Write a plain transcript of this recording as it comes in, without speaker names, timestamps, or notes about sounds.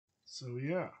So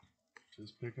yeah,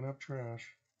 just picking up trash,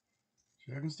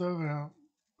 checking stuff out.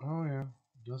 Oh yeah,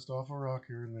 dust off a rock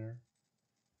here and there.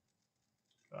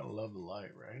 Gotta love the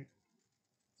light, right?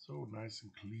 So nice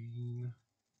and clean.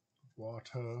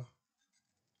 Water.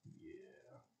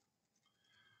 Yeah.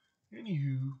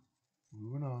 Anywho,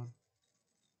 moving on.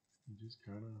 You just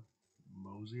kind of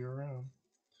mosey around.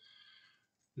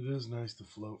 It is nice to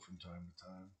float from time to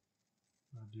time.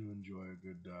 I do enjoy a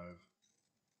good dive.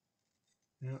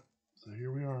 Yeah. So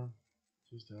here we are,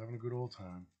 just having a good old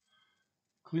time.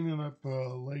 Cleaning up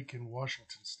a lake in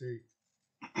Washington State.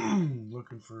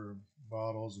 Looking for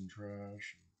bottles and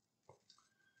trash,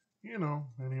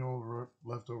 any old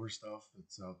leftover stuff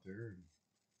that's out there and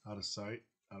out of sight,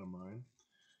 out of mind.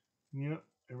 And yep,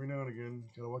 every now and again,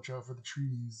 gotta watch out for the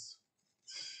trees.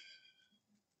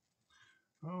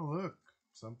 Oh, look,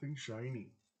 something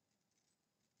shiny.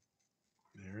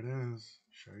 There it is.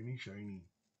 Shiny, shiny.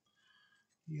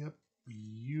 Yep,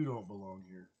 you don't belong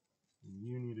here.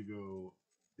 You need to go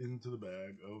into the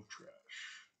bag of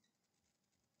trash.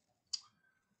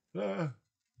 Ah,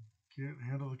 can't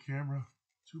handle the camera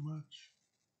too much.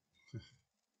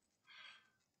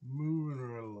 Moving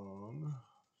right along,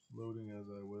 floating as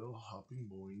I will, hopping,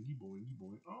 boingy, boingy,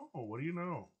 boing. Oh, what do you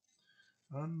know?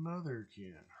 Another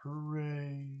can.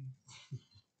 Hooray!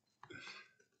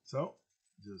 So,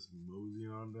 just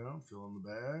moseying on down, filling the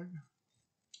bag,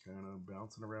 kind of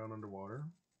bouncing around underwater.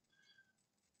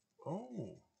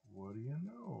 Oh, what do you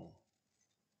know?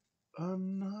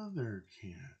 Another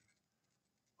can.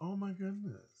 Oh my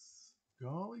goodness.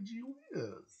 Golly gee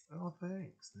whiz. Oh,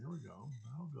 thanks. There we go.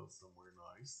 That'll go somewhere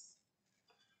nice.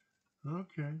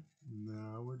 Okay.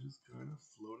 Now we're just kind of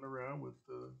floating around with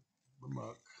the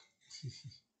muck.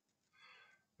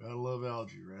 Gotta love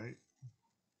algae, right?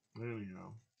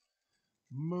 Anyhow,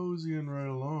 moseying right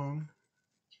along,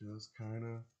 just kind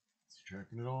of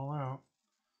checking it all out.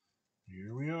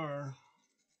 Here we are,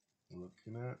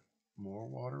 looking at more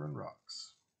water and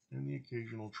rocks, and the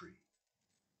occasional tree.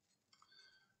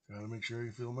 Gotta make sure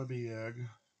you fill my bag.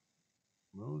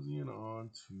 Moseying on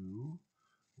to,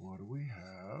 what do we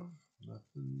have?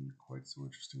 Nothing quite so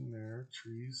interesting there.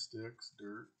 Trees, sticks,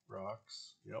 dirt,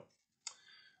 rocks. Yep.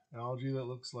 Algae that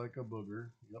looks like a booger.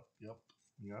 Yep, yep.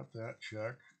 You got that.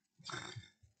 Check.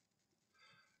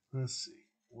 Let's see.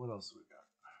 What else we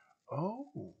got?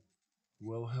 Oh,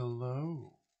 well,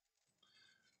 hello.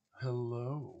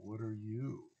 Hello. What are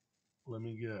you? Let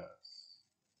me guess.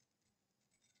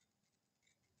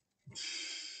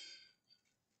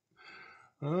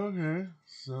 Okay,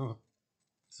 so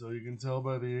you can tell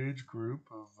by the age group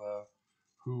of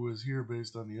who was here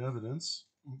based on the evidence.